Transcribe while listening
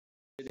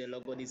the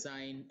logo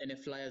design, any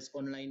flyers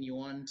online you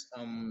want,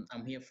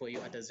 I'm here for you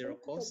at a zero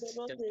cost,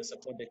 just to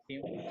support the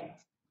team.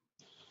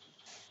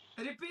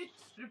 Repeat.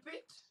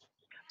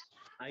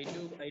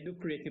 I do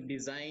creative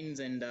designs,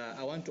 and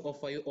I want to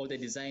offer you all the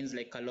designs,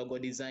 like logo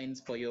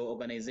designs for your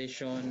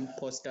organization,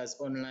 posters,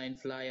 online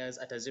flyers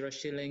at a 0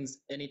 shillings.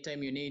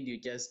 Anytime you need, you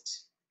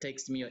just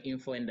text me your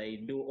info, and I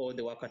do all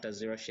the work at a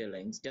 0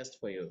 shillings just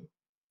for you.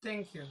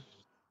 Thank you.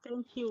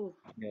 Thank you.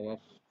 You're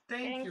welcome.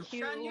 Thank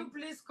you. Can you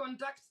please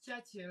contact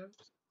Churchill?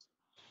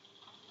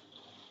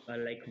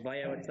 Like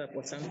via WhatsApp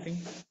or something?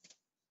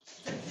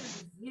 Churchill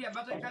is here,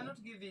 but I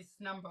cannot give his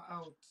number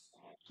out.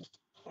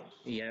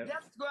 Yeah.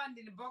 Just go and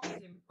inbox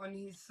him on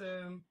his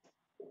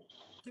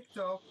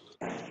TikTok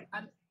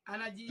and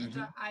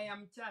anajiita I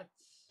am Church.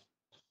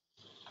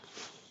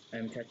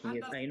 I'm checking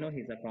it. I know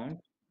his account.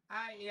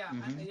 Yeah.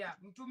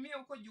 Mtumie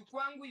huko juu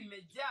kwangu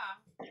imejaa.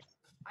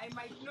 I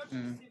might not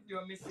receive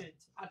your message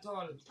at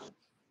all.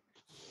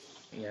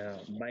 Yeah.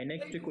 By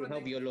next week we'll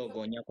have your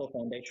logo, Nyako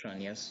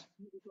Foundation, yes.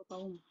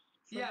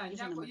 Yeah,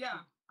 Nyako, yeah.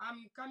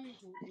 I'm coming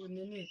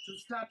to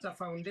start a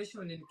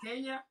foundation in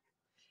Kenya,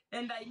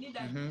 and I need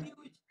a huge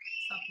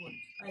support,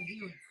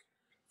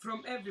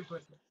 from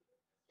everybody.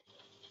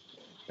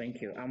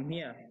 Thank you. I'm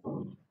here.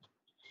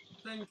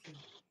 Thank you.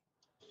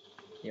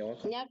 You're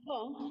welcome.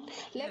 Nyako,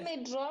 let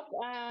me drop.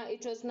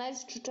 It was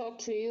nice to talk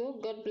to you.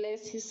 God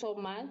bless you so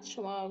much.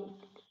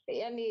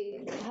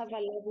 Yani, have a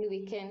lovely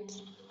weekend.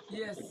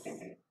 Yes.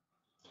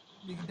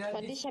 Big Daddy.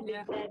 Pandisha Big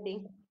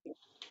Daddy.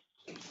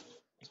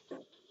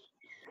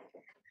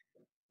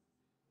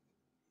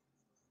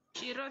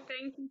 Shiro,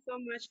 thank you so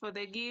much for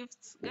the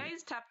gifts.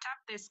 Guys, tap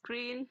the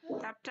screen.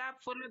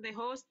 Tap, follow the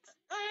host,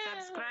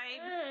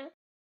 subscribe.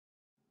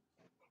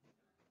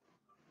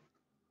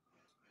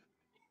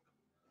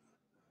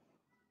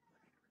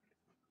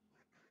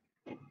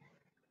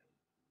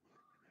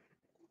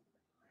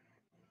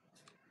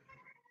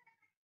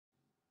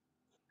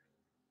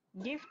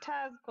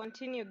 Gifters,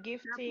 continue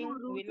gifting.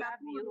 Tapuru, We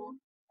love you.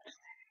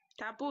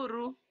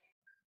 Tapuru.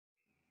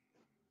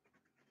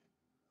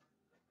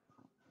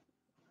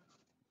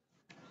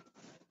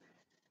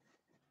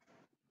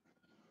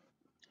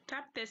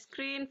 Tap the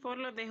screen,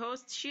 follow the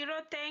host.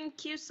 Shiro,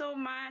 thank you so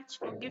much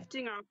for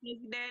gifting our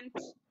president.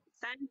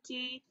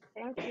 Santi.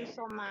 Thank you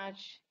so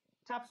much.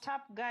 Tap,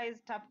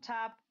 guys,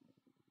 tap.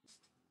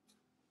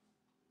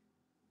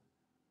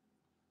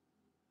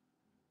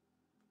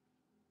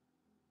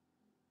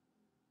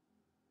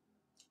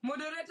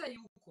 Moderator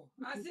yuko.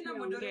 Hazina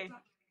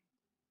moderator.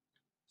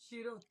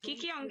 Shiro.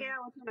 Kiki ongea,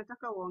 watu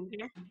nataka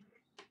uongee.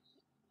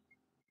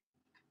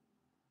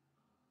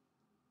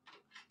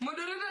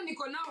 Moderator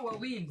niko nao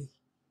wawili.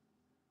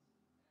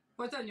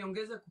 Wacha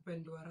niongeze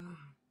kupendwa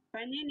raha.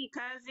 Fanyeni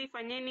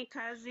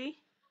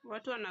kazi.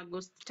 Watu wana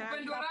ghost tag.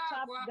 Kupendwa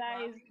raha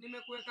guys.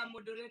 Nimekuweka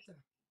moderator.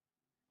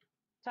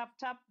 Tap,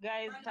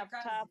 guys, tap.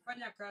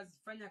 Fanya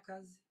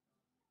kazi.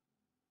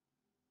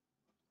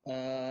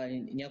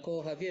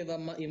 Nyako, have you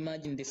ever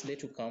imagined this day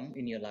to come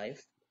in your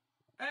life?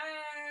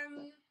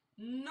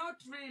 Not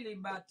really,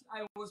 but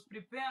I was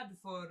prepared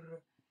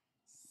for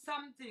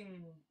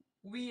something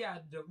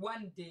weird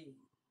one day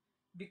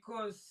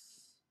because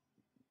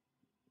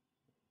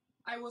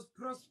I was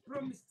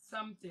promised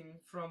something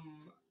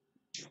from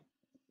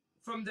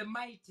the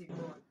mighty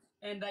God,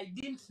 and I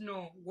didn't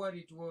know what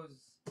it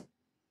was.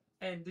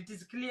 And it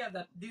is clear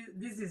that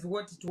this is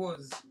what it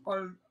was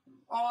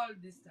all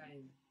this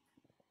time.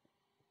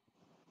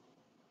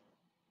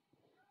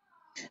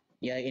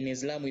 Yeah, in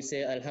Islam we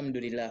say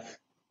Alhamdulillah.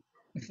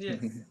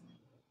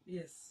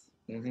 Yes.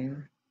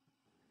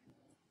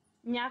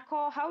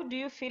 Nyako, how do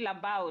you feel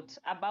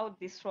about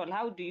this role?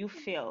 How do you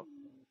feel?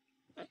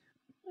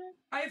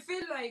 I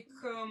feel like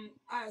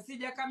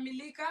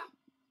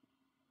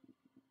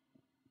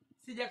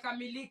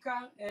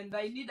sijakamilika, and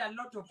I need a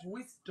lot of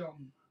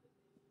wisdom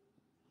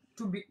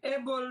to be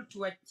able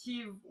to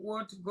achieve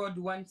what God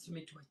wants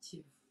me to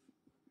achieve.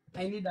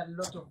 I need a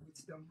lot of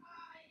wisdom.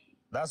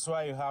 That's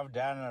why you have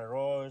Diana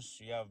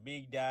Ross, you have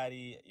Big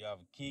Daddy, you have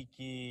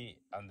Kiki,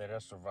 and the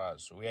rest of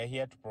us. We are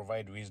here to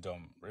provide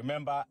wisdom.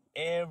 Remember,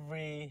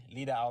 every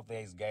leader out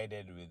there is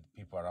guided with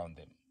people around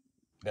them.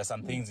 There's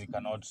some things you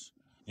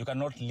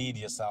cannot lead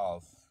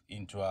yourself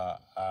into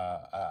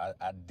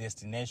a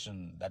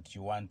destination that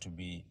you want to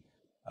be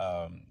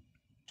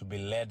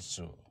led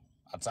to.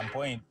 At some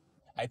point,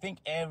 I think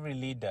every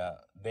leader,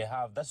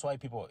 that's why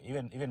people,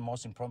 even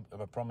most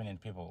prominent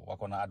people,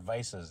 work on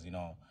advisors,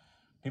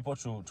 people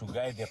to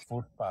guide their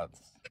footpaths.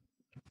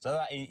 So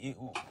that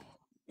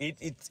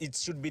it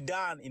should be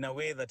done in a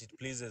way that it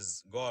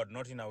pleases God,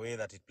 not in a way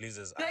that it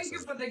pleases us. Thank you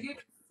for the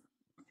gift.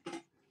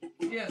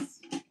 Yes.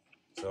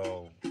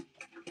 So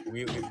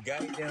with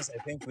guidance,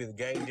 I think with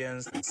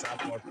guidance and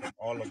support from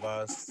all of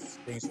us,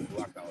 things should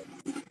work out.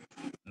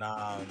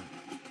 Now,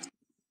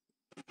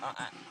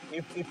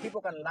 if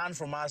people can learn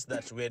from us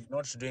that we're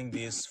not doing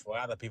this for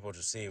other people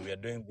to see, we are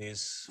doing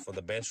this for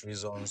the best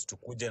reasons, to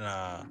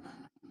kuja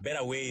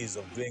better ways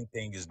of doing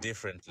things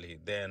differently,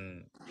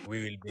 then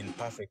we will be in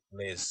perfect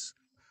place.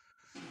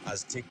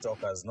 as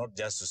TikTokers, not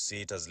just to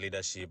see it as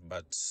leadership,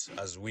 but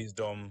as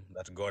wisdom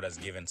that God has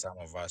given some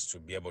of us to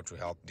be able to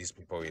help these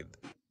people with.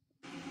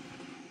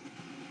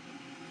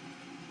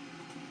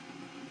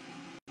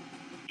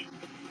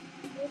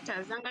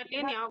 Haters,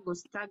 angalieni hao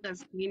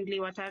ghostagers kindly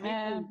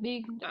wataharibu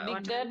Big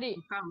Daddy,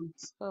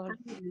 accounts.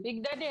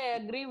 Big Daddy, I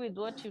agree with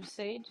what you've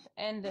said.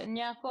 And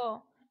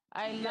Nyako,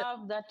 I Yes.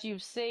 love that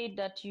you've said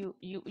that you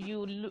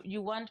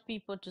want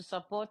people to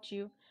support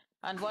you.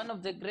 And one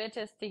of the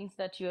greatest things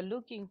that you're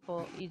looking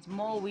for is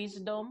more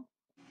wisdom.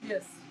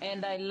 Yes.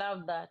 And I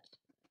love that.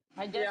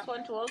 I just Yeah.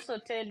 want to also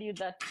tell you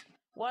that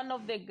one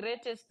of the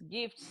greatest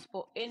gifts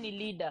for any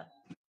leader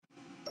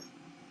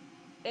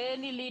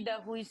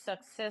who is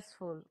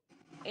successful,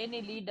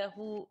 any leader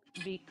who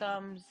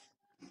becomes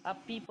a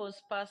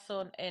people's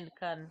person and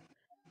can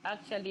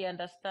actually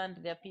understand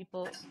their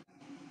people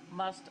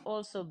must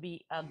also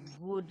be a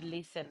good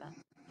listener.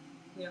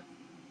 Yeah.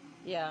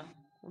 Yeah,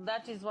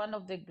 that is one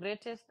of the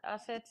greatest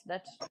assets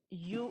that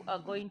you are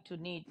going to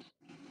need.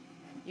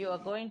 You are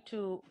going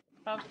to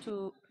have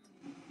to,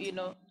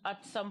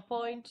 at some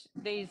point,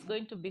 there is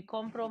going to be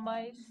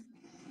compromise.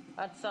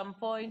 At some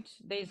point,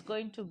 there is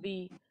going to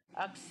be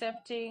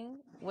accepting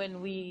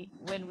when we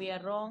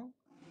are wrong.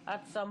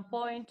 At some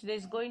point,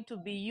 there's going to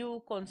be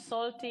you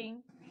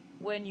consulting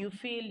when you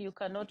feel you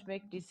cannot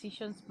make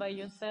decisions by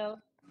yourself.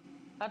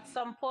 At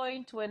some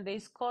point, when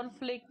there's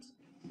conflict,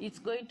 it's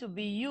going to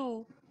be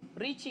you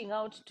reaching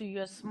out to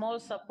your small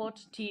support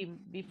team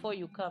before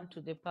you come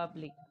to the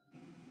public.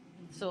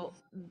 So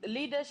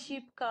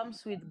leadership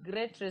comes with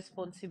great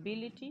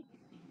responsibility,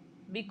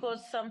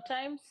 because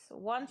sometimes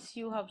once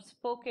you have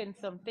spoken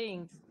some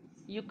things,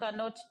 you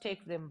cannot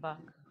take them back.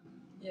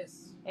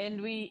 Yes.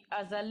 And we,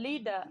 as a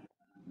leader,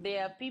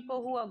 there are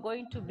people who are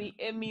going to be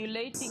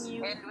emulating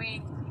you.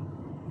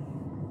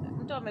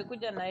 Mtu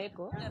amekuja na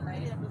echo.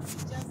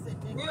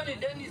 Huyo ni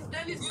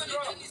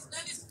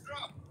Dennis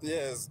Drop.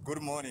 Yes,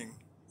 good morning.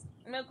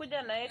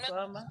 Umekuja na echo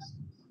ama?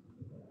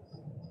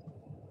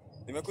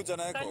 Nimekuja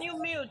na Can echo. you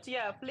mute?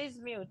 Yeah, please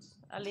mute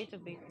a little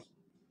bit.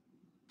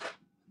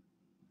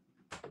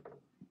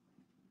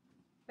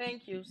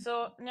 Thank you.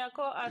 So,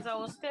 Nyako, as I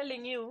was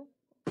telling you,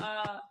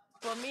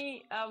 for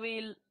me, I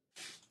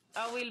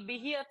will be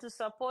here to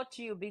support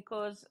you,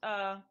 because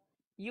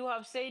you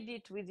have said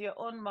it with your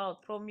own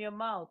mouth, from your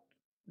mouth,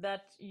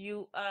 that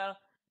you are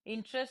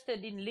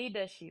interested in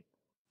leadership.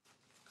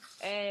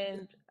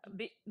 And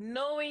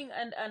knowing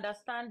and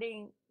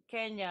understanding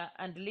Kenya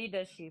and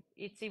leadership,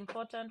 it's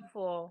important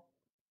for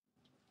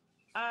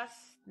us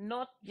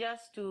not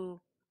just to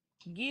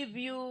give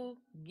you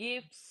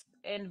gifts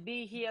and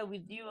be here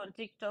with you on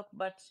TikTok,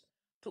 but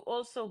to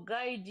also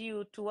guide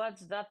you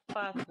towards that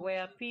path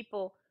where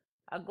people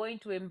are going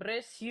to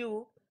embrace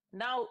you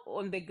now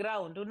on the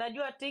ground.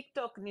 Unajua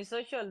TikTok ni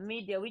social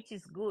media, which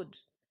is good.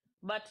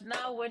 But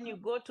now when you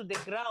go to the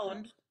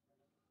ground,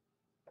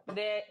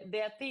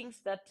 there are things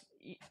that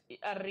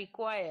are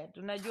required.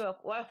 Unajua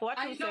watu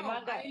I know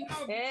semanga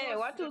because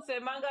watu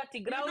semanga ati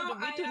ground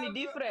vitu ni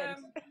different.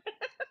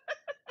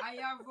 I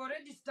have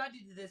already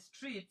studied the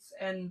streets,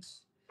 and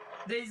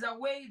there is a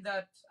way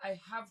that I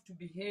have to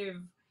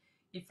behave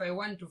if I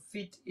want to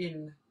fit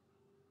in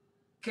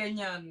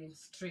Kenyan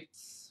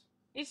streets.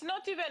 It's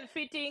not even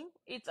fitting,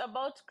 it's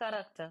about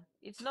character.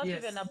 It's not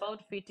Yes. even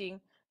about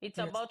fitting, it's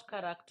Yes. about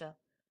character.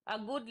 A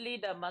good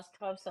leader must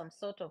have some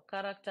sort of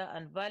character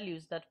and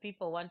values that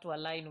people want to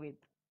align with.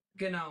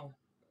 Genau.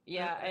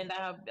 Yeah, and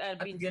I've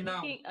been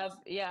speaking.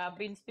 I've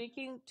been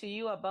speaking to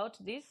you about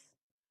this.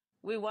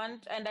 We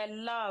want, and I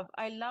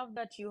love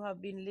that you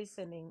have been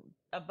listening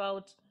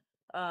about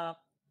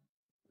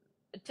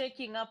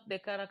taking up the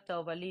character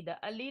of a leader.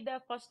 A leader,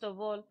 first of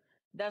all,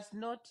 does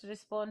not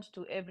respond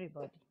to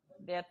everybody.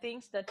 There are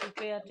things that you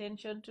pay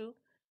attention to.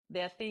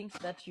 There are things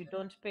that you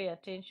don't pay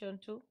attention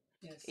to.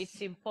 Yes.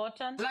 It's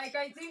important. Like,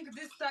 I think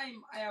this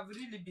time I have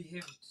really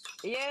behaved.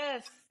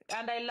 Yes,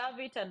 and I love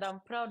it, and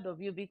I'm proud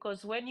of you,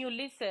 because when you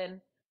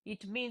listen,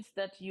 it means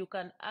that you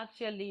can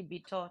actually be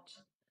taught.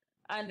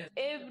 And Yes.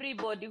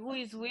 everybody who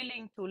is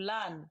willing to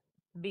learn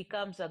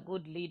becomes a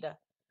good leader.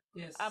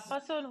 Yes. A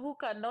person who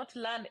cannot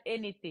learn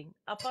anything,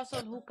 a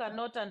person who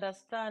cannot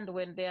understand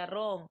when they are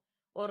wrong,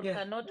 or Yes.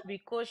 cannot be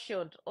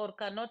cautioned, or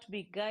cannot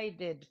be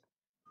guided,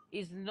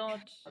 is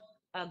not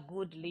a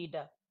good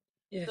leader.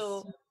 Yes.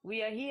 So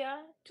we are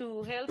here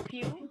to help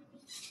you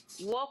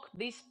walk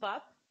this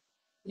path.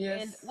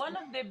 Yes. And one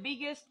of the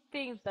biggest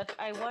things that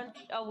I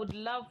would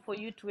love for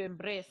you to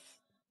embrace,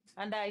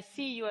 and I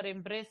see you are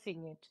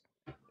embracing it,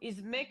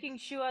 is making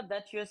sure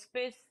that your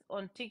space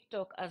on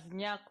TikTok as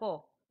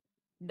Nyako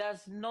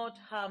does not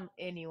harm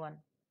anyone.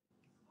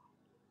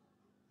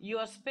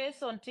 Your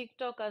space on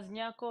TikTok as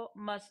Nyako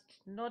must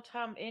not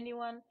harm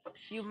anyone.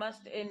 You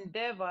must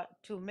endeavor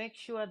to make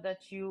sure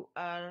that you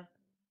are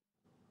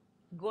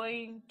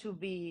going to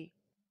be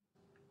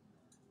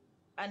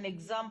an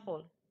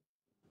example,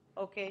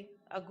 okay?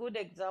 A good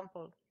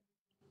example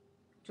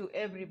to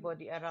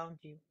everybody around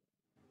you.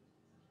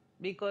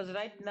 because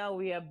right now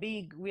we are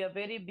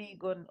very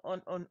big on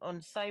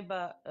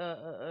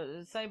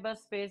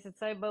cyberspace,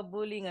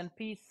 cyberbullying and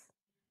peace,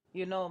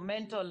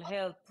 mental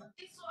health.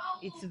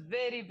 It's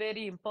very,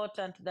 very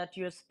important that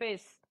your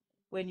space,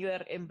 when you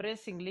are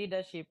embracing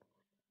leadership,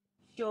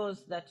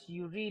 shows that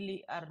you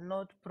really are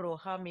not pro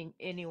harming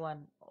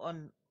anyone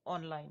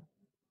online.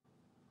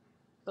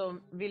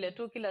 So vile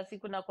tu kila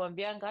siku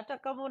nakwambianga, hata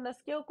kama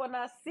unasikia uko na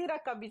hasira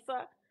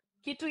kabisa,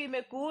 kitu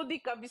imekuudhi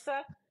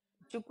kabisa,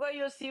 chukua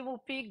hiyo simu,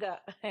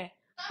 piga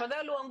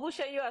fadhali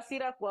uangusha hiyo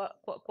hasira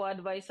kwa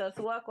advisors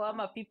wako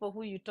ama people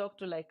who you talk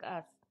to like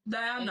us.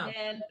 Diana, And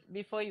then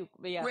before you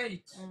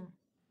wait.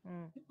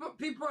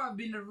 People have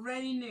been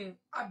raining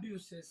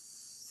abuses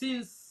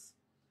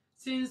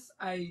since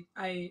I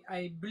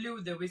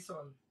blew the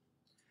whistle.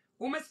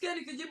 Umesikia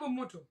nikijibu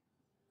mtu?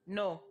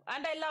 No,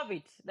 and I love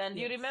it. And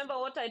you remember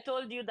what I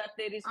told you, that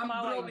there is I'm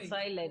power growing. in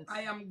silence.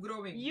 I am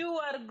growing. You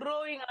are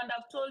growing, and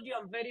I've told you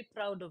I'm very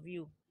proud of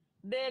you.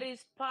 There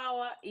is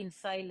power in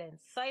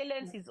silence.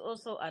 Silence is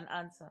also an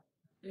answer.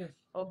 Yes.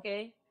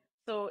 Okay?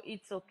 So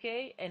it's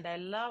okay, and I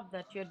love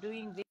that you're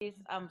doing this.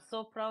 I'm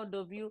so proud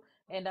of you,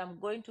 and I'm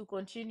going to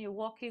continue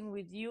working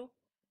with you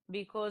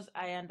because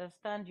I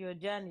understand your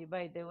journey,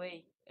 by the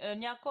way.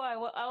 Nyako, I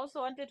also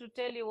wanted to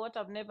tell you what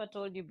I've never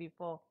told you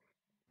before.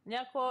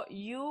 Nyako,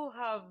 you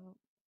have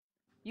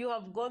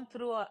gone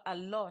through a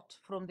lot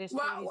from the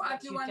stories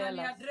that you tell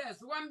us.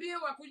 Address. Wambie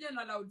wakuje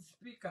na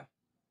loudspeaker.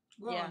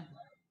 Go on.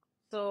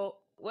 So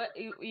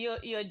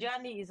your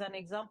journey is an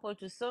example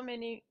to so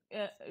many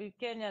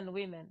Kenyan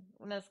women.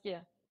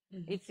 Unasikia?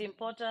 It's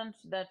important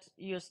that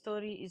your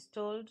story is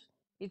told.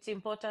 It's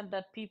important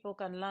that people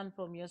can learn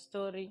from your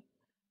story.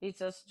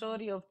 It's a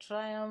story of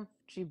triumph,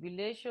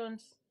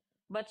 tribulations,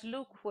 but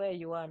look where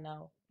you are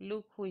now.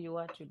 Look who you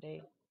are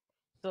today.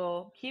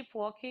 So keep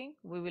walking.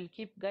 We will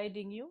keep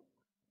guiding you.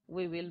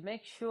 We will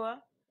make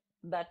sure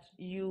that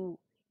you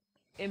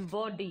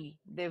embody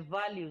the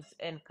values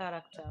and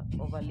character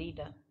of a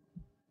leader.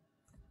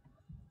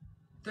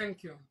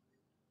 Thank you.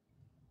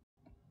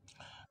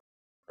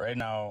 Right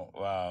now,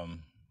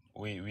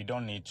 we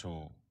don't need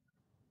to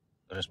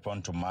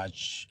respond to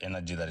much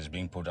energy that is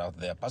being put out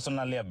there.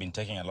 Personally, I've been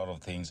taking a lot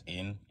of things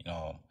in.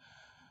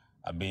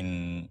 I've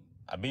been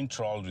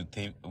trolled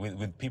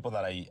with people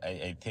that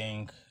I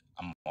think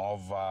I'm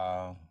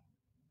over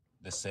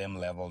the same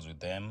levels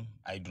with them.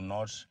 I do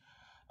not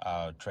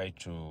try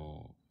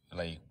to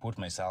put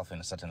myself in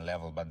a certain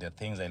level, but there are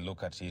things I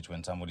look at it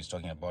when somebody's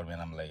talking about me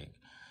and I'm like,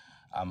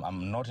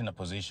 I'm not in a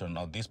position,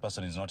 or this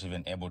person is not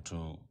even able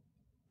to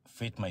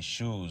fit my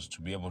shoes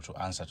to be able to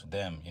answer to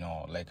them.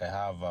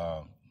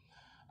 I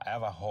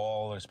have a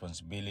whole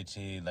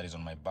responsibility that is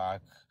on my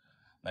back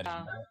that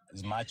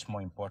is much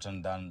more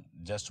important than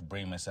just to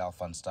bring myself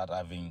and start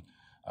having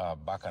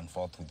back and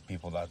forth with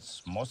people that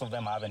most of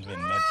them haven't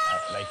even met,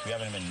 we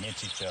haven't even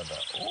met each other.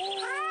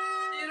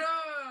 Shiro,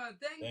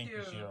 thank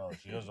you. Shiro.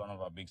 Shiro's one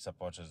of our big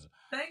supporters.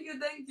 Thank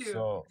you.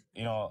 So,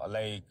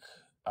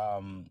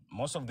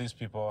 most of these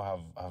people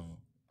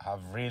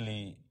have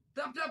really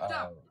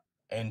Tap.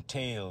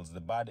 entails the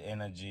bad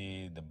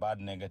energy, the bad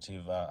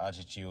negative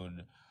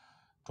attitude,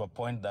 to a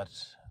point that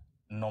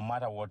no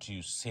matter what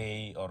you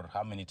say or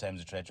how many times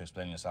you try to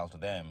explain yourself to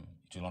them,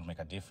 it will not make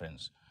a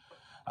difference.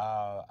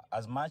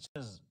 As much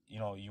as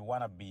you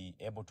want to be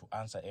able to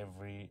answer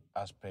every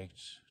aspect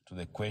to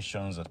the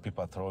questions that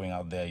people are throwing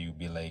out there, you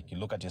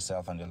look at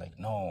yourself and you're like,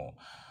 no,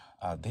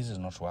 this is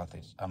not worth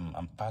it.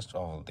 I'm past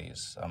all of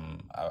this.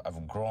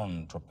 I've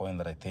grown to a point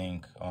that I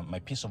think my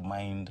peace of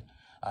mind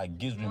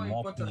gives me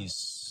more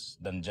peace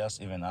than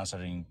just even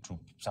answering to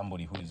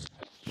somebody who is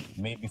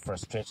maybe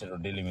frustrated or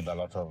dealing with a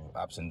lot of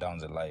ups and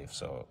downs in life.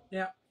 So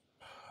yeah.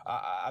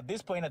 At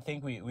this point, I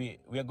think we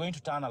are going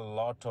to turn a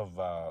lot of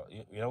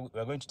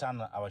we're going to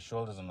turn our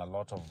shoulders on a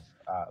lot of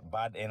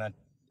bad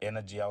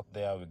energy out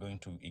there. We're going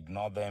to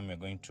ignore them. We're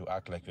going to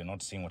act like we're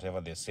not seeing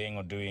whatever they're saying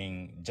or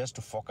doing, just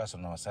to focus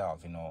on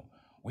ourselves.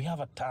 We have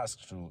a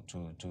task to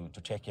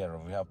take care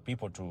of. We have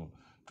people to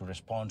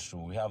respond to.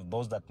 We have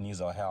those that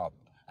needs our help.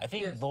 I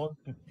think those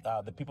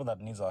the people that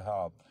needs our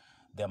help,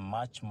 they're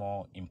much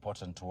more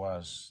important to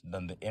us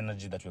than the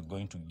energy that we're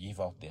going to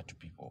give out there to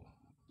people.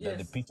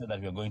 The picture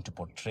that we're going to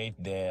portray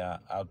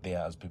out there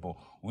as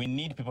people. We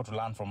need people to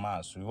learn from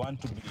us. We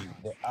want to be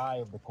the eye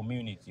of the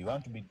community. We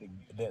want to be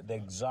the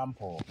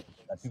example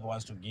that people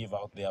want to give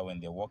out there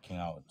when they're walking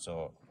out.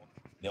 So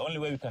the only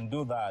way we can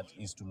do that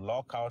is to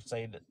lock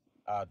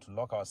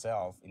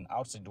ourselves in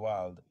outside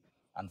world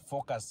and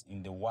focus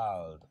in the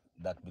world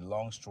that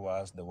belongs to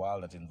us, the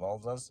world that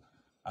involves us,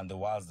 and the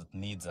world that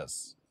needs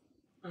us.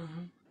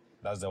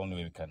 That's the only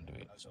way we can do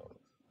it. So,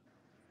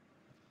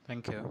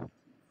 thank you.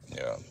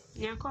 Yeah.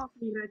 Nyako,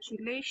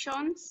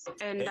 congratulations,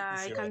 and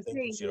I can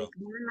say like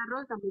Diana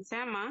Rose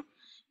amesema,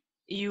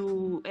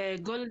 you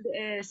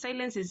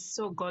silence is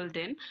so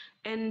golden,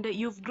 and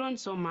you've grown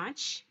so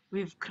much.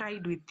 We've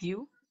cried with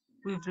you,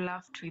 we've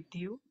laughed with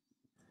you.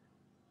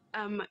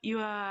 You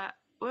are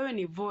wewe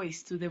ni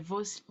voice to the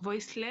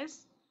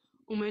voiceless.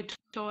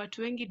 Umetoa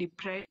watu wengi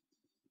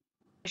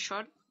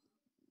depression.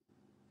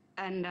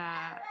 And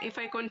if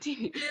I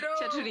continue,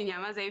 Chaturi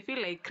Nyamaza, I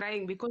feel like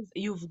crying because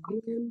you've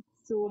grown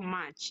so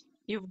much.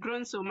 You've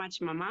grown so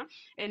much, Mama.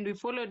 And we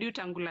followed you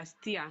tangu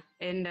last year.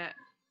 And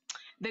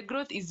the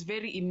growth is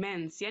very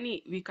immense.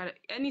 Yani,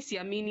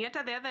 siamini.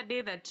 Hata the other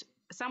day that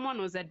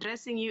someone was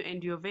addressing you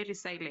and you're very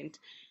silent.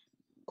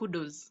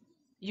 Kudos.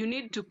 You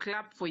need to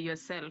clap for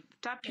yourself.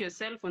 Tap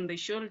yourself on the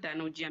shoulder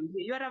and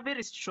ujiambie, you are a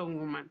very strong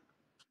woman.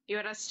 You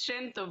are a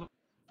strength of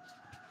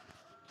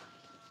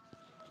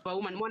a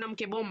woman.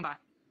 Mwanamke bomba.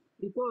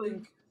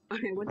 Because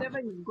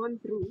whatever you've gone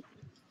through,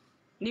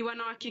 ni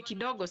wanawake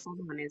kidogo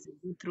sana wanaweza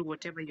go through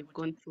whatever you've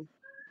gone through.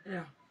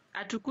 Yeah.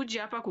 Hatukuji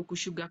hapa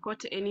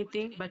kukusugarcoat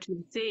anything, but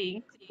we're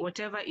saying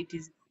whatever it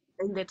is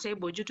in the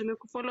table. Juu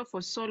tumekufollow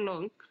for so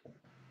long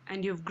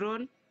and you've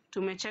grown.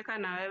 Tumecheka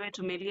na wewe,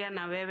 tumelia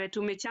na wewe,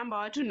 tumechamba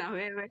watu na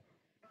wewe.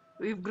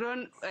 We've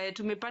grown,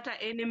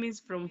 tumepata enemies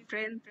from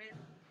friends,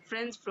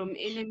 friends from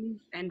enemies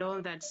and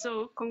all that.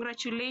 So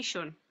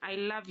congratulations. I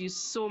love you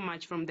so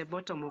much from the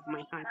bottom of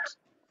my heart.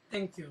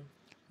 Thank you.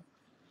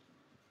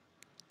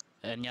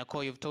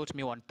 Nyako, you've taught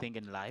me one thing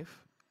in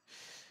life.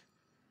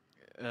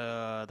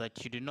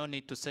 That you do not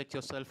need to set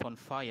yourself on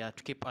fire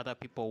to keep other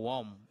people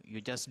warm.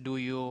 You just do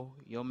you.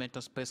 Your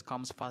mental space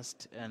comes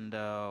first, and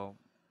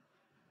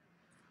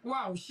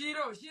Wow,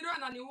 Shiro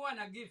ananiua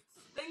na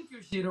gifts. Thank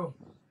you, Shiro.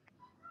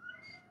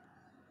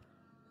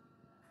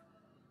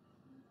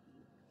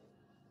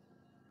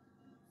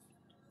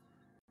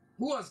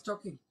 Who was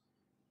talking?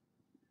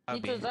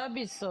 It was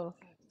Abiso.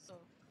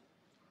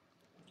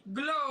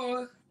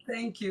 Glow.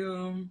 Thank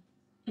you.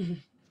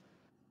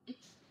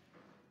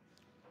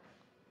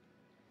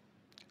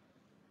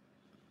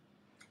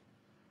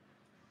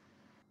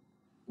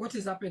 What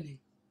is happening?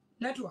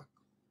 Network.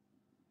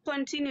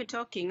 Continue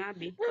talking,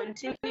 Abby.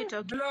 Continue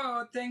talking.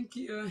 Glow, thank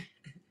you.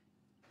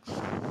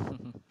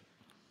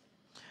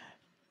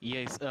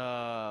 yes,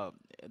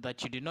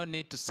 that you do not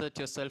need to set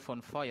yourself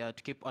on fire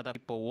to keep other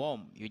people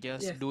warm. You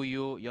just do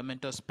you. Your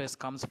mental space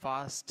comes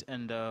first,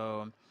 and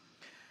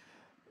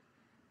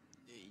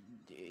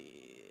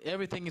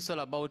everything is all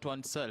about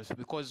oneself,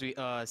 because we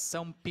are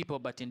some people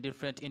but in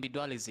different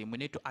individualism. We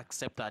need to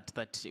accept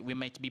that we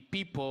might be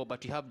people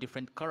but we have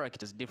different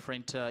characters,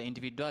 different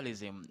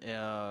individualism.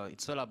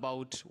 It's all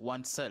about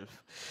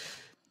oneself.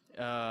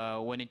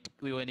 When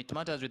it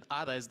matters with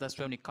others, that's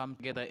when we come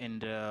together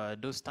and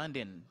do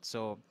standing.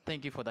 So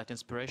thank you for that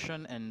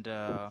inspiration, and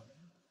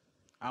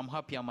I'm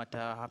happy I'm at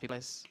a happy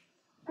place.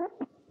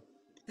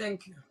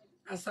 Thank you.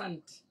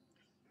 Asante.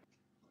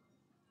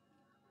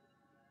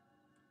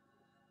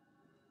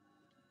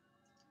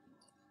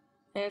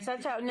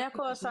 Sacha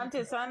Nyako,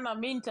 asante sana.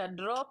 Minta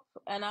drop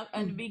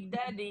and Big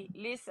Daddy.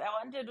 Listen,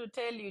 I wanted to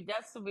tell you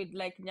just with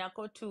like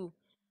Nyako too.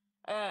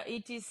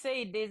 It is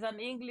said, there's an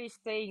English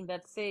saying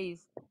that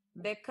says,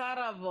 the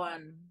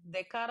caravan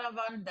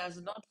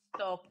does not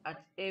stop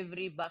at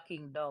every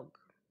barking dog.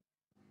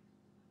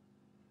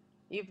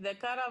 If the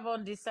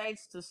caravan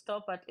decides to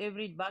stop at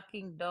every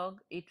barking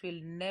dog, it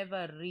will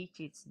never reach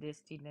its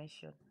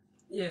destination.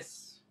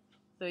 Yes.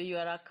 So you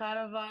are a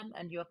caravan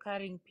and you're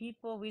carrying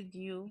people with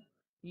you.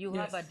 You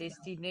have a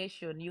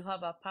destination, you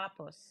have a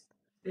purpose.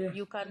 Yes.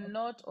 You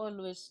cannot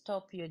always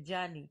stop your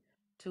journey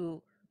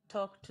to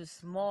talk to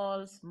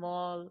small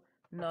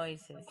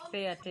noises.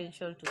 Pay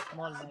attention to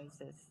small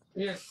noises.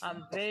 Yes.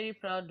 I'm very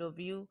proud of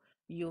you.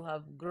 You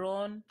have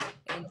grown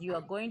and you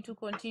are going to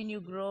continue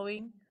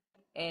growing.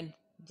 And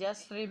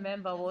just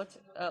remember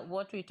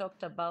what we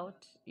talked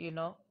about,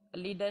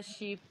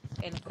 leadership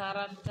and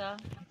character.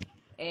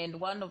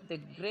 And one of the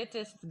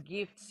greatest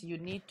gifts you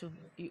need to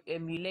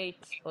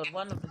emulate, or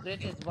one of the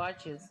greatest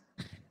virtues,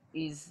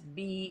 is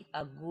be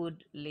a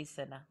good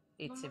listener.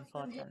 It's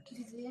important.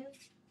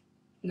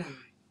 No.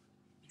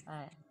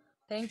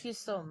 Thank you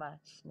so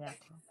much,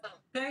 Nyako.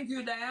 Thank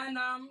you,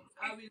 Diana.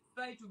 I will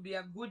try to be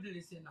a good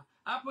listener.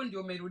 Hapo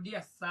ndio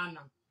umerudia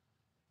sana.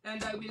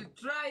 And I will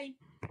try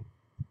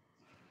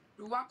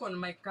to work on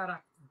my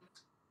character.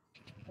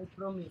 I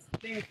promise.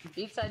 Thank you.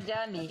 It's a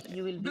journey.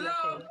 You will be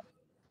okay.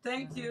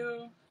 Thank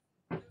you.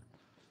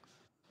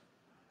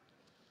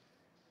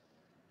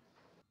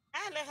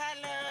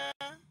 Hello.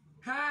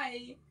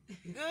 Hi.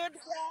 Good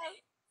girl.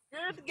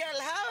 Good girl.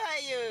 How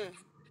are you?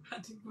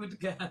 Good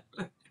girl.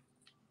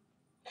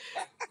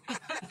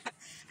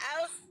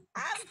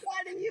 I'm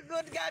calling you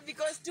good girl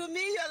because to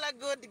me you're a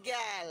good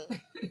girl.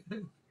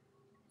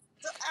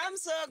 So I'm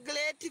so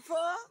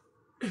grateful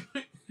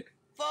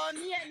for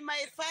me and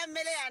my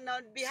family, and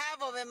on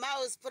behalf of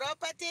Emmaus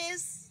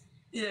Properties.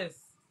 Yes.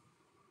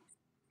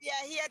 We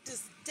are here to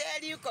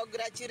tell you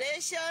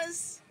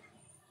congratulations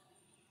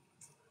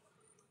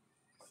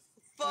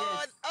for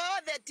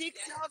all the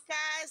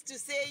TikTokers to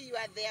say you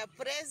are their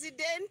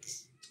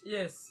president.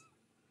 Yes.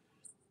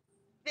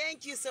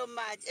 Thank you so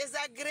much. It's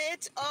a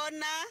great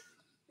honor.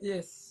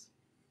 Yes.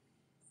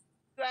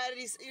 You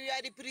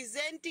are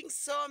representing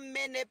so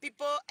many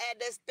people,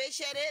 and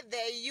especially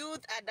the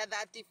youth under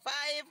 35,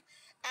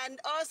 and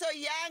also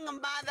young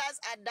mothers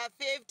under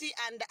 50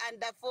 and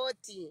under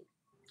 40.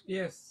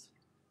 Yes.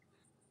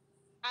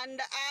 And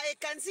I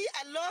can see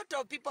a lot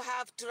of people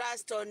have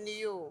trust on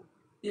you.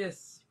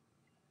 Yes.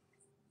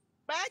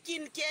 Back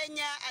in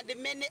Kenya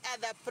and many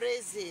other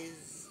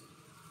places.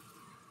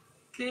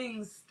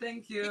 Kings,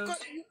 thank you. Because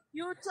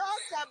you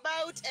talked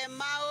about a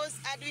mouse,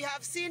 and we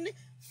have seen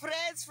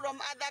friends from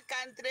other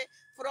country,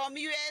 from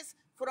US,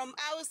 from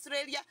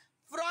Australia,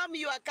 from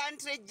your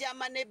country,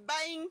 Germany,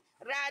 buying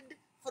rad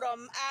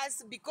from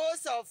us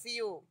because of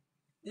you.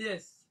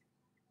 Yes.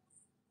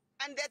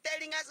 And they're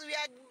telling us we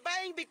are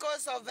buying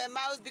because of a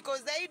mouse,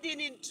 because they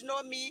didn't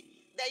know me,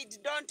 they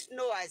don't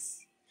know us.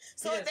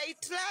 So Yes. they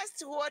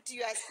trust what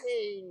you are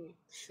saying.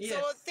 Yes.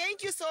 So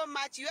thank you so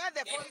much. You are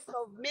the voice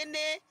of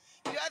many.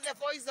 You are the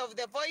voice of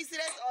the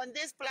voiceless on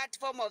this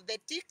platform of the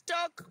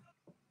TikTok.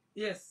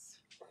 Yes.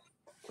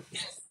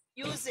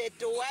 Use it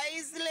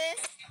wisely.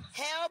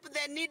 Help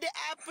the needy,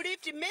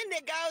 uplift.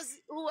 Many girls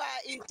who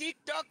are in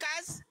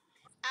TikTokers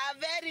are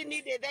very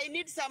needed. They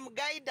need some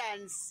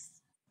guidance.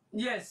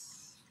 Yes.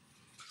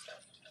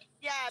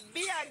 Yeah,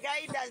 be a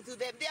guidance to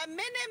them. There are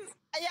many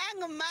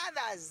young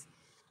mothers,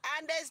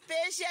 and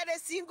especially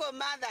single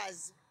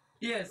mothers.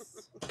 Yes.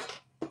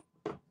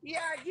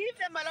 Yeah, give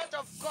them a lot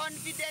of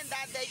confidence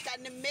that they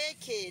can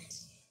make it.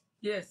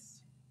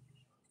 Yes.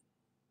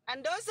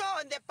 And also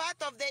on the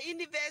part of the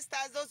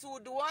investors, those who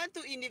would want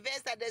to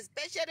invest, and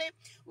especially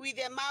with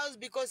the mouse,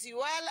 because you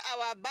are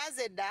our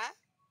ambassador,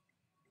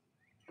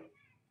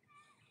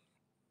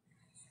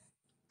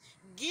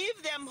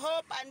 give them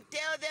hope and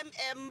tell them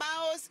a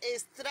mouse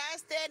is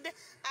trusted,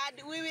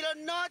 and we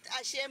will not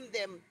shame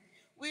them.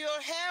 We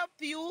will help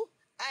you,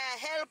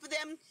 help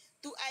them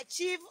to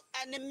achieve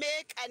and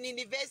make an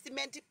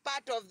investment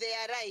part of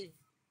their life.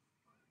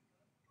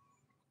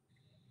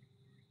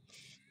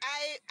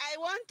 I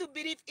want to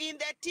believe in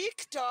the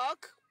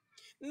TikTok,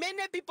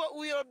 many people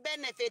will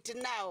benefit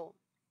now.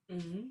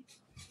 Mm-hmm.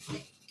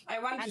 I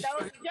want And to I'll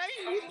show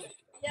join you.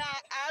 Yeah,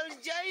 I'll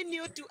join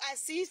you to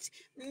assist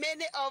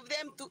many of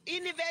them to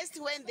invest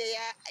when they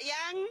are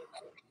young.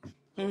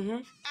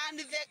 Mm-hmm. And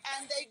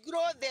they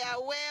grow their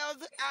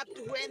wealth up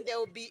to when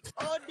they'll be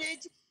old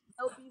age.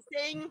 They'll be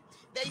saying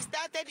they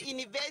started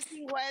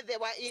investing while they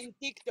were in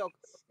TikTok.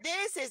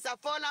 This is a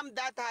forum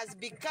that has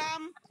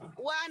become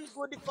one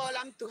good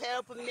forum to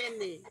help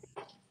many.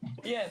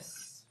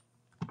 Yes.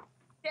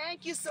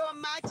 Thank you so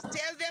much.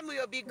 Tell them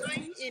we'll be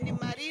going in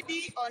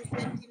Maridi on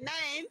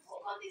 29th.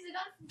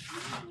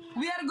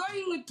 We are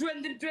going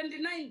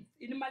 29th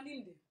in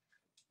Malindi.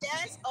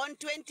 Yes, on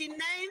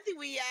 29th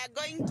we are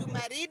going to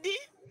Maridi.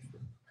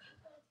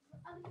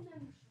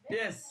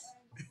 Yes.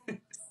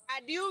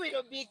 And you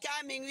will be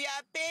coming. We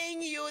are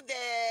paying you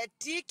the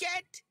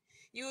ticket.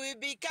 You will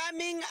be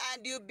coming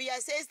and you'll be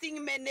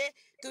assisting many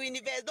to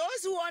invest.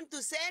 Those who want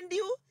to send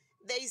you,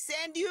 they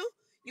send you.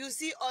 You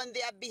see on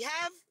their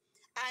behalf,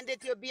 and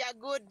it will be a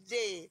good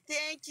day.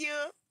 Thank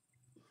you.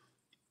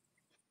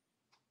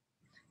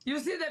 You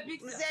see the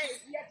picture? Mzee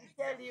is here to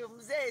tell you.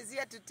 Mzee is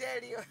here to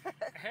tell you.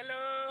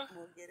 Hello.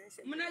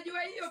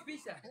 Mnajua hiyo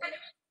picha?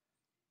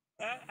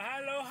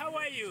 Hello, how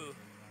are you?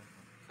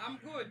 I'm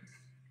good.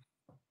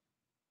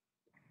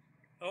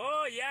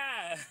 Oh,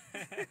 yeah.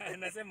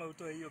 Nasema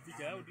utoe hiyo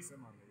picha. Oh,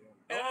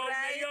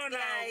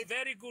 Right.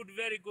 very good,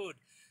 very good.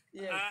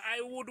 Yes.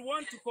 I would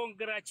want to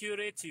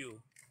congratulate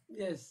you.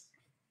 Yes.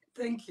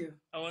 Thank you.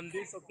 On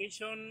this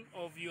occasion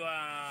of your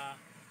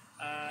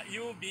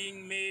you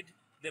being made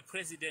the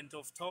president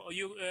of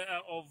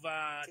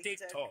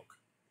TikTok.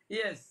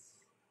 Yes.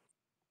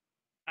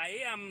 I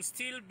am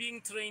still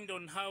being trained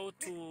on how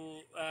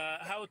to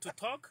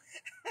talk,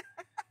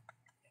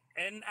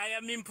 and I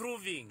am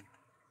improving.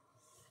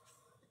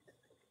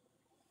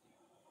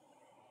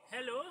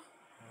 Hello.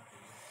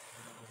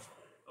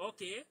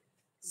 Okay.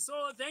 So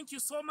thank you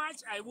so much.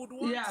 I would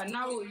want to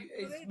now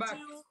it's back.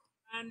 you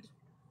and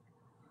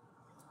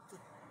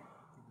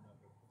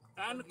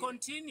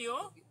continue.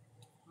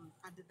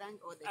 And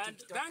thank all the And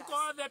TikTokers. thank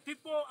all the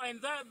people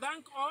and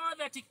thank all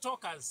the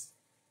TikTokers.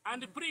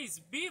 And please,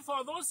 be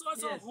for those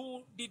also Yes.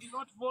 who did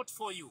not vote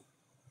for you.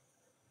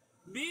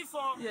 Be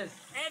for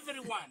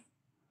everyone.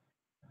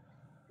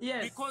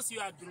 Yes. Because you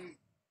are great.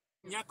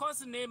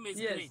 Nyako's name is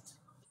Yes. great.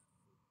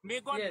 May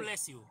God Yes.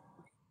 bless you.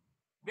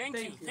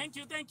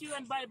 Thank you,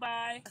 and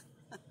bye-bye.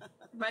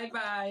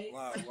 Bye-bye.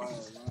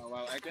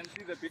 Wow. I can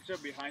see the picture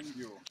behind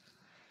you.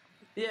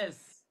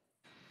 Yes.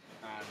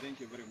 Thank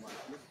you very much.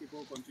 Let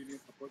people continue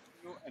supporting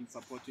you and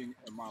supporting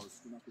a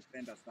mouse.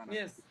 Tunakupenda sana.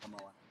 Yes. Kama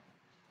wana.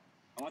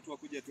 Na watu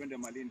wakuje twende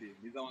Malindi,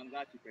 ni za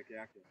Wanzati peke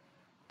yake.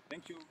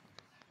 Thank you.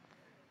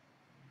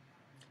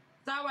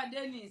 Sawa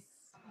Dennis.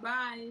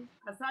 Bye.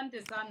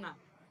 Asante sana.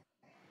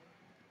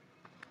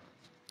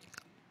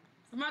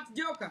 Smart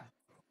Joker.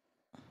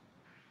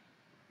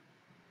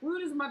 Huyu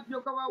ni Smart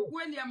Joker wa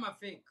ukweli ama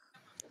fake?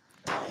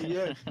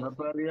 Yes,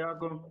 habari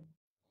yako?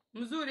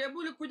 Mzuri, hebu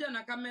ulikuja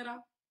na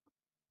kamera.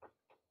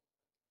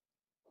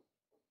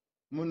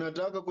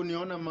 Mnataka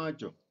kuniona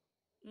macho?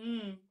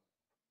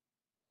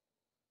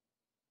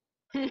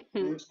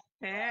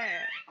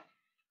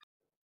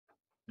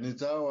 Ni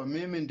sawa,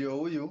 mimi ndio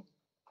huyu.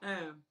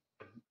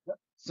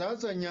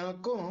 Sasa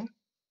Nyako,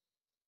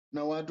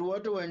 Na watu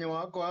wote wenye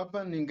wako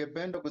hapa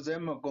ningependa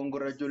kusema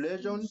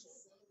congratulations.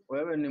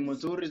 Wewe ni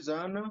mzuri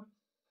sana.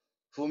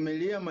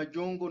 Vumilia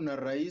machungu na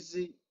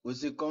rahisi,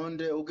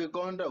 usikonde.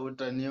 Ukikonda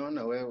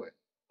utaniona wewe.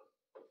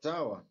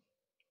 Sawa?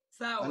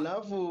 Sawa.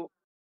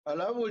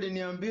 Alafu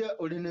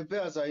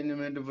ulinipea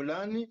assignment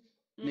fulani,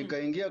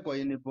 nikaingia kwa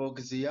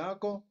inbox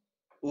yako.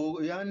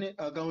 Yani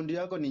account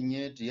yako ni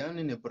nyeti,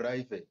 yani ni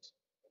private.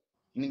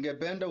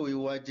 Ningependa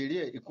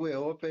uiwachilie ikuwe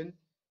open,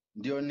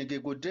 ndio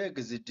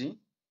nikikutext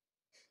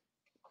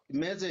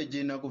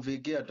message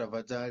inakufikia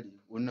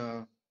tafadhali.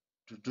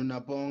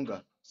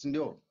 Tunaponga, si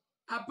ndio?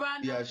 Hapana.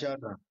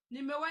 Biashara.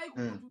 Nimewahi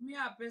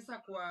kukutumia pesa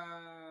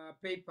kwa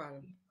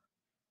PayPal.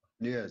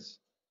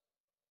 Yes.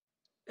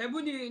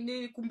 Hebu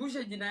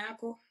nikumbushe jina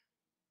yako.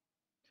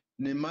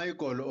 Ni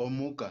Michael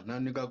Omuka na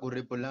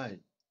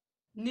nikakureply.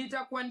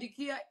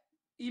 Nitakuandikia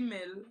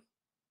email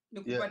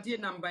nikupatie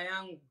namba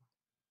yangu.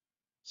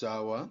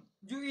 Sawa.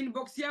 Juu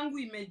inbox yangu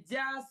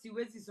imejaa,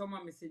 siwezi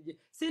soma message.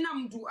 Sina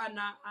mtu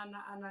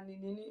ana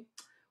nini.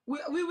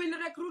 We will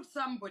recruit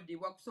somebody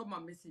wa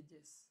kusoma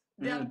messages.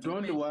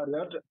 Don't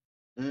worry,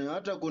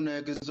 hata kuna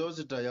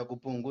exhauster ya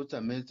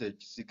kupunguza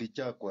message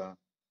sikicha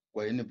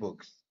kwa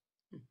inbox.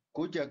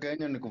 Kuja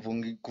Kenya ni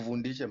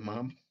kufundisha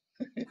mambo.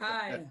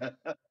 Haya.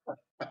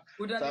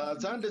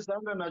 Asante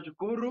sana,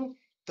 nashukuru.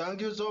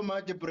 Thank you so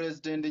much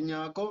President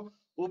Nyako.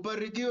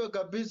 Ubarikiwe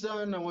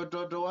kabisa na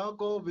watoto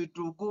wako,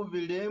 vituku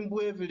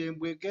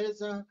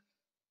vilembwekeza.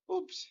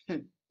 Oops.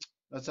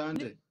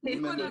 Asante.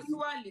 Niko na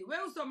swali.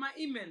 Wewe usoma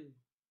email?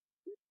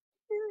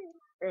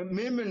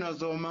 Mimi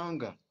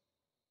nasomanga.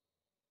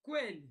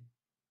 Kweli?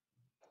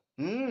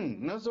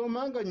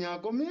 Nasomanga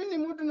Nyako. Mimi ni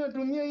mtu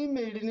natumia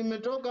email,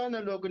 nimetoka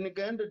analog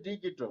nikaenda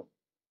digital.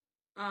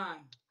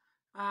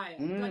 Haya,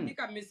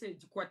 utaandika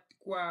message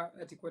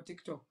kwa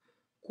TikTok.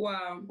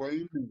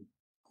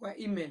 Kwa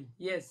email,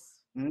 yes.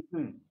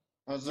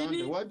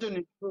 Asante. Wacha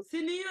ni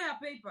si ni hiyo ya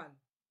PayPal?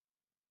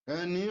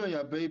 Ni hiyo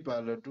ya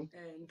PayPal tu.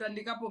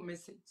 Nitaandikapo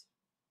message.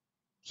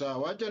 Sawa,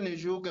 wacha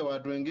nishuke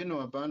watu wengine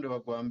wapande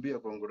wakuambia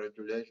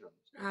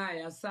congratulations.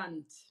 Haya,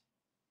 asante.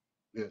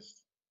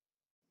 Yes.